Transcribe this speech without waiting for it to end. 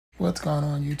What's going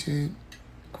on, YouTube?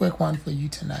 Quick one for you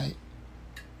tonight.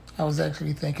 I was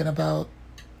actually thinking about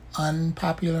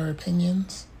unpopular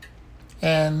opinions,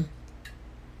 and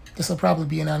this will probably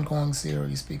be an ongoing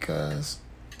series because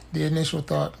the initial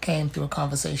thought came through a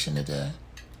conversation today.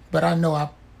 But I know I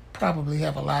probably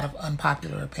have a lot of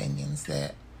unpopular opinions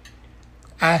that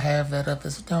I have that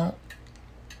others don't.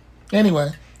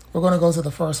 Anyway, we're going to go to the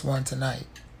first one tonight.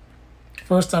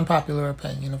 First unpopular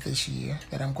opinion of this year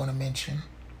that I'm going to mention.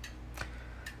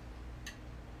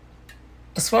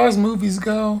 As far as movies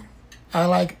go, I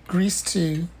like Grease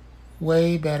 2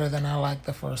 way better than I like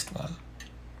the first one.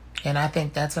 And I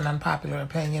think that's an unpopular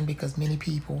opinion because many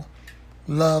people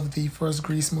love the first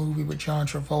Grease movie with John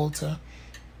Travolta.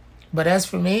 But as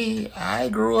for me, I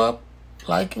grew up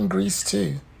liking Grease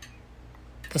 2.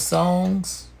 The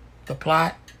songs, the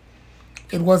plot,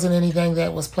 it wasn't anything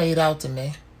that was played out to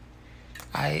me.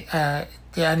 I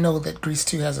know that Grease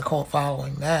 2 has a cult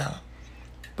following now.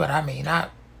 But I mean,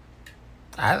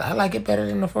 I like it better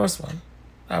than the first one.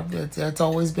 That's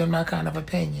always been my kind of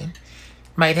opinion.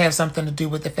 Might have something to do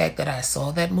with the fact that I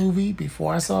saw that movie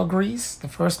before I saw Grease, the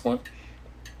first one.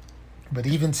 But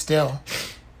even still,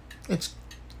 it's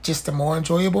just a more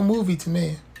enjoyable movie to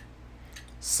me.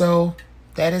 So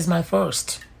that is my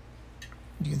first.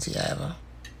 You can see I have a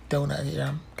donut here.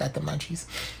 I've got the munchies.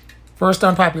 First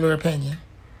unpopular opinion.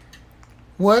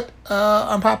 What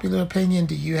unpopular opinion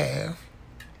do you have?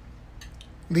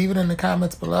 Leave it in the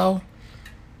comments below.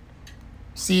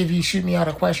 See if you shoot me out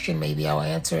a question. Maybe I'll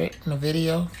answer it in a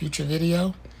video, future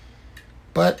video.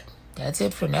 But that's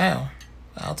it for now.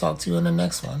 I'll talk to you in the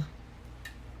next one.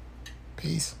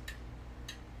 Peace.